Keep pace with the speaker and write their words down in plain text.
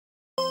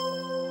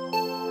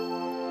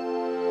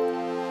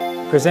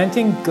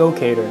Presenting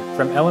Gocator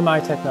from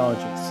LMI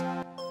Technologies.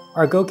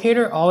 Our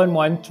Gocator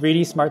all-in-one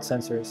 3D smart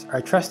sensors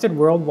are trusted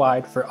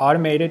worldwide for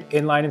automated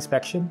inline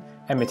inspection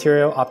and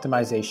material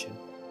optimization.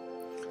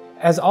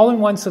 As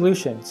all-in-one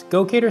solutions,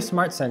 Gocator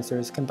smart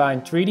sensors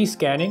combine 3D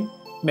scanning,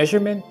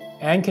 measurement,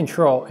 and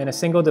control in a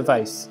single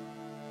device.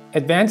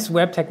 Advanced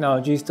web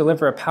technologies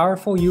deliver a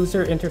powerful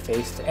user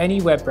interface to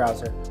any web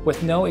browser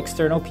with no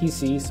external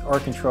PCs or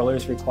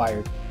controllers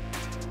required.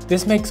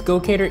 This makes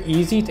Gocator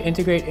easy to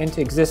integrate into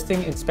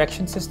existing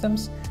inspection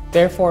systems,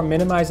 therefore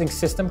minimizing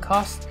system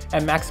costs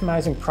and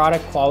maximizing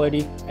product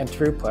quality and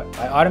throughput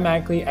by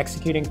automatically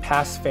executing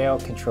pass-fail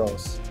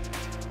controls.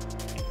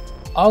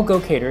 All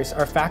Gocators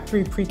are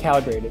factory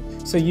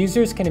pre-calibrated, so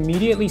users can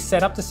immediately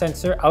set up the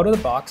sensor out of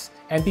the box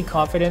and be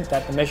confident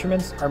that the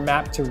measurements are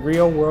mapped to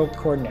real-world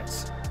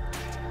coordinates.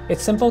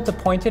 It's simple to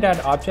point it at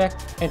an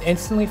object and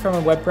instantly from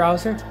a web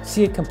browser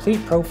see a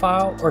complete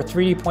profile or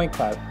 3D point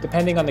cloud,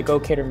 depending on the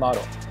Gocator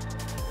model.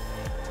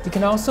 You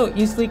can also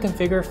easily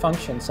configure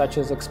functions such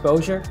as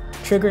exposure,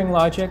 triggering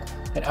logic,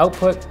 and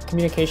output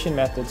communication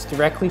methods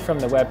directly from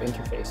the web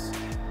interface.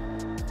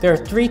 There are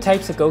 3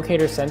 types of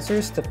Gocator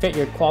sensors to fit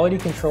your quality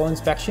control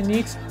inspection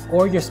needs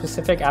or your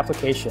specific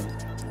application.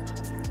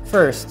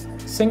 First,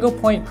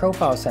 single-point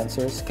profile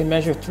sensors can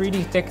measure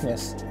 3D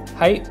thickness,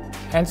 height,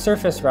 and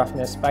surface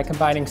roughness by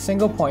combining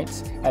single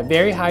points at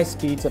very high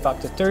speeds of up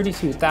to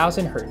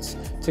 32,000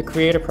 Hz to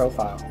create a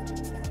profile.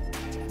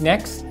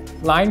 Next,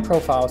 line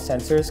profile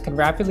sensors can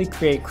rapidly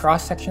create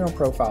cross-sectional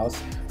profiles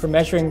for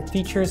measuring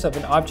features of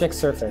an object's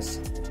surface.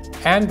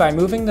 And by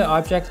moving the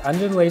object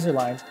under the laser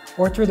line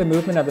or through the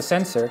movement of the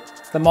sensor,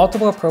 the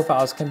multiple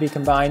profiles can be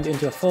combined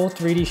into a full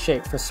 3D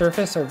shape for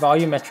surface or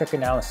volumetric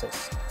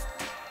analysis.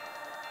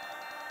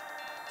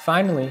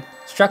 Finally,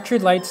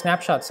 structured light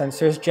snapshot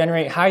sensors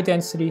generate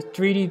high-density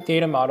 3D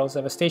data models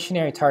of a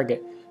stationary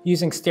target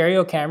using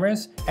stereo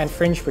cameras and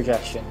fringe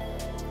projection.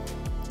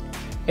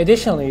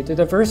 Additionally, the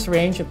diverse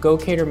range of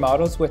Gocator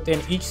models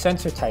within each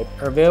sensor type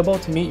are available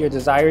to meet your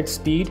desired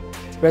speed,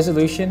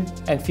 resolution,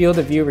 and field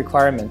of view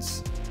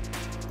requirements.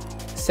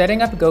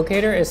 Setting up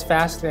Gocator is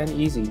fast and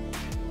easy.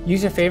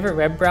 Use your favorite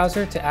web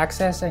browser to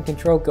access and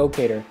control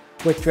Gocator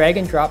with drag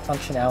and drop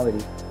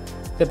functionality.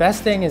 The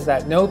best thing is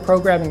that no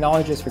programming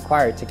knowledge is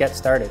required to get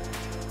started.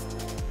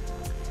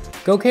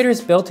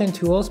 Gocator's built-in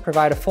tools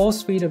provide a full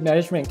suite of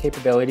measurement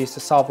capabilities to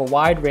solve a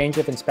wide range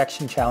of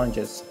inspection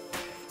challenges.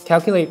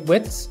 Calculate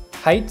widths,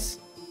 heights,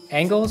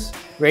 angles,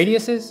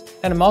 radiuses,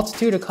 and a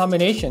multitude of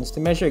combinations to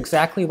measure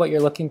exactly what you're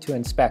looking to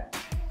inspect.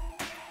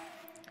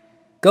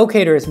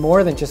 Gocator is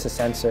more than just a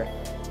sensor.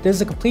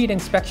 There's a complete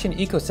inspection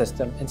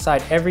ecosystem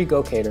inside every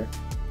Gocator.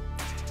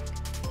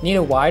 Need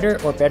a wider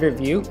or better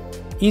view?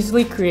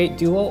 Easily create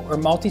dual or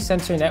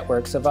multi-sensor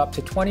networks of up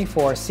to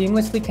 24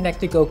 seamlessly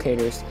connected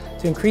Gocators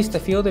to increase the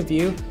field of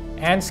view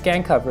and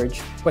scan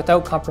coverage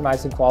without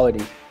compromising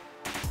quality.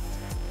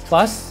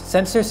 Plus,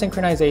 sensor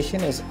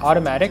synchronization is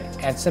automatic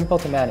and simple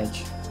to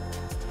manage.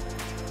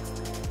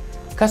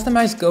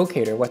 Customize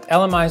Gocator with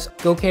LMI's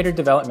Gocator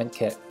Development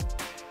Kit.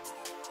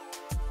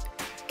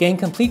 Gain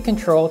complete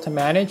control to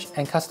manage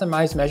and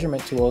customize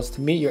measurement tools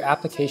to meet your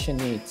application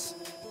needs.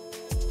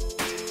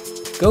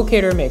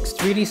 Gocator makes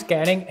 3D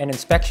scanning and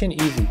inspection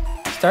easy.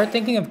 Start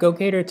thinking of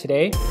Gocator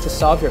today to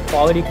solve your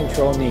quality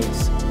control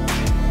needs.